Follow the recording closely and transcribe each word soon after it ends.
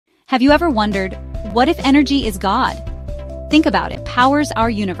Have you ever wondered, what if energy is God? Think about it, powers our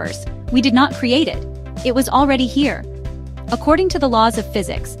universe. We did not create it. It was already here. According to the laws of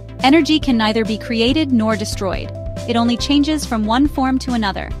physics, energy can neither be created nor destroyed. It only changes from one form to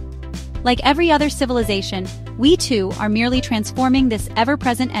another. Like every other civilization, we too are merely transforming this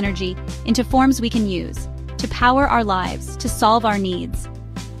ever-present energy into forms we can use to power our lives, to solve our needs.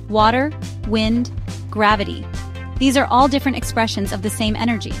 Water, wind, gravity. These are all different expressions of the same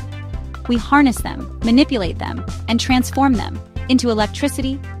energy. We harness them, manipulate them, and transform them into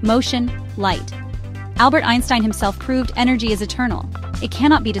electricity, motion, light. Albert Einstein himself proved energy is eternal. It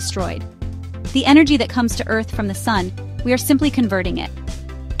cannot be destroyed. The energy that comes to Earth from the sun, we are simply converting it.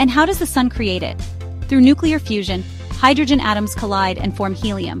 And how does the sun create it? Through nuclear fusion, hydrogen atoms collide and form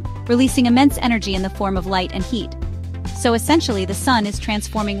helium, releasing immense energy in the form of light and heat. So essentially, the sun is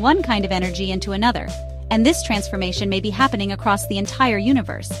transforming one kind of energy into another, and this transformation may be happening across the entire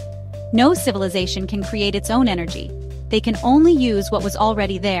universe. No civilization can create its own energy. They can only use what was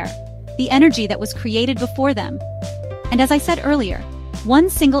already there, the energy that was created before them. And as I said earlier, one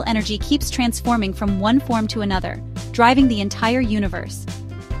single energy keeps transforming from one form to another, driving the entire universe.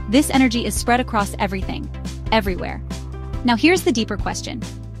 This energy is spread across everything, everywhere. Now here's the deeper question.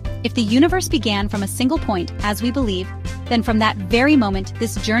 If the universe began from a single point, as we believe, then from that very moment,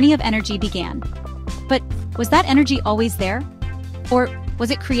 this journey of energy began. But was that energy always there? Or was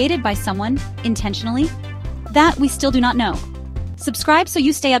it created by someone, intentionally? That we still do not know. Subscribe so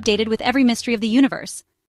you stay updated with every mystery of the universe.